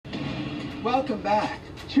Welcome back.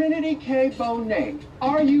 Trinity K. Bonet.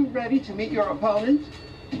 Are you ready to meet your opponent?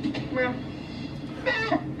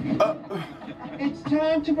 It's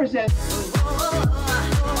time to present...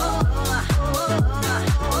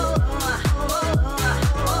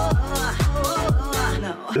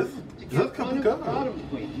 This could be good.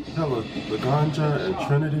 Hello, Laganja and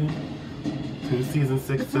Trinity, 2 season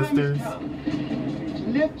 6 sisters.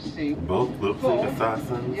 Lipsync. Both lip-sync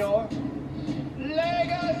assassins. Your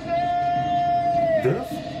legacy! This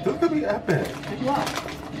could be epic. Good luck.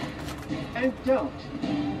 And don't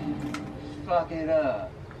fuck it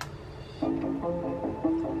up.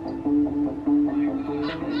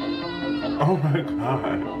 Oh my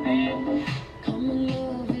god.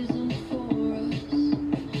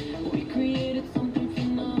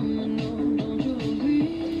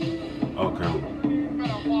 Okay.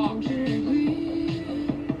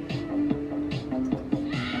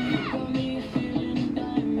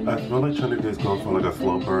 I feel like Trinity is going for like a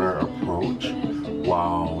slow burner approach.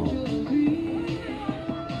 Wow.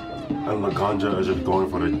 And Laganja is just going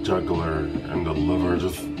for the jugular and the liver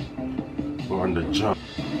just on the jump.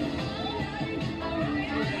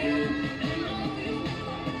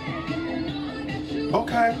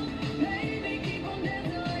 Okay.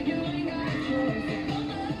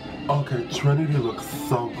 Okay, Trinity looks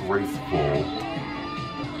so graceful.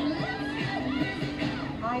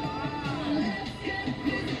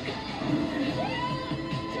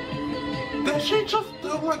 Did she just do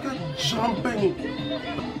like a jumping?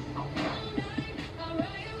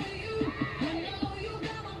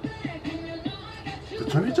 Did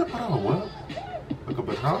Trinity just put on a what? Like a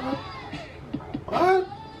baton? What?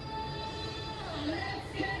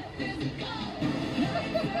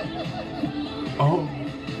 Oh.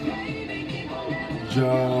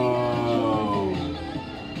 Yo.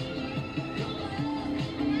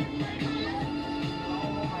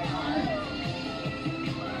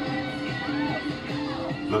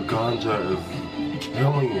 Laganja is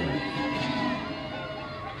killing it.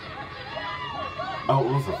 Oh,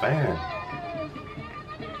 it was a fan.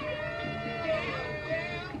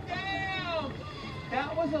 Damn!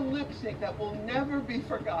 That was a lip sync that will never be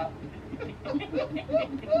forgotten.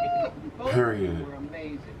 Both Period. were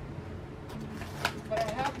amazing. But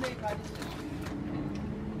I have made my decision.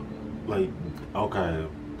 Like, okay,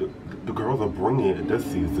 the girls are bringing it this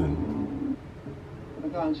season.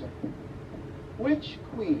 Laganja, which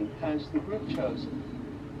queen has the group chosen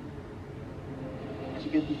to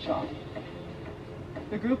get the job?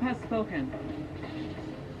 The group has spoken.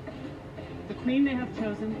 The queen they have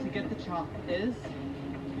chosen to get the chop is...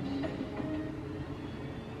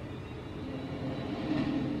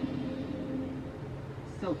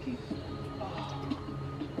 Silky.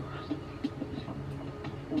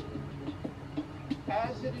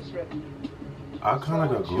 As it is written, I kind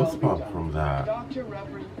of got goosebumps from that. Dr.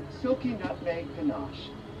 Reverend Silky Nutmeg Ganache,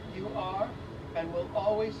 you are and will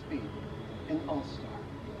always be an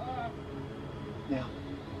all-star. Now,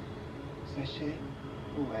 sashay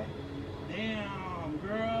away. Damn,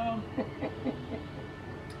 girl.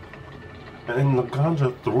 And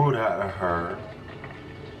Laganja threw that at her.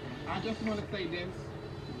 I just want to say this.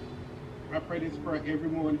 I pray this prayer every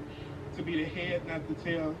morning to be the head, not the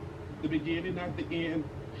tail, the beginning, not the end,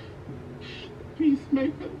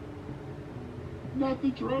 peacemaker, not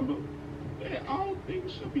the drummer, and all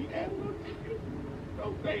things should be added up to you.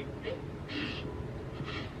 So thank you.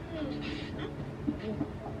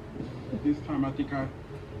 This time I think I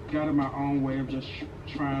got in my own way of just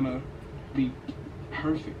trying to be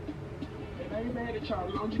perfect. And I ain't mad at y'all.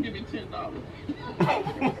 Why don't you give me $10?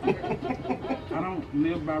 I don't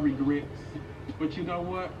live by regrets. But you know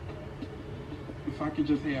what? If I could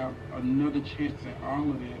just have another chance at all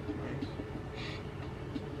of that, right?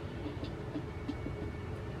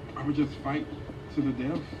 I would just fight to the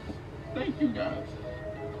death. Thank you, guys.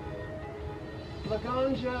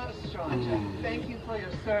 Laganja Estranja, thank you for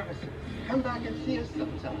your services. Come back and see us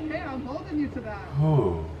sometime. Hey, I'm holding you to that.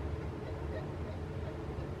 Oh.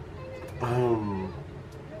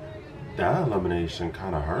 That elimination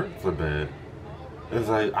kind of hurts a bit. It's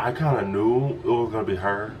like, I kind of knew it was going to be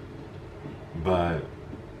her, but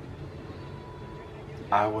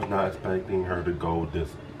I was not expecting her to go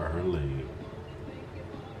this early.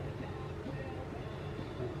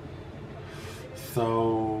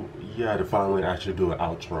 So, yeah, to finally actually do an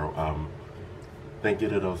outro, thank you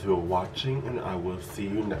to those who are watching, and I will see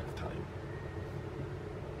you next time.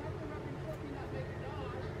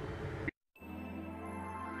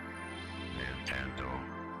 Nintendo.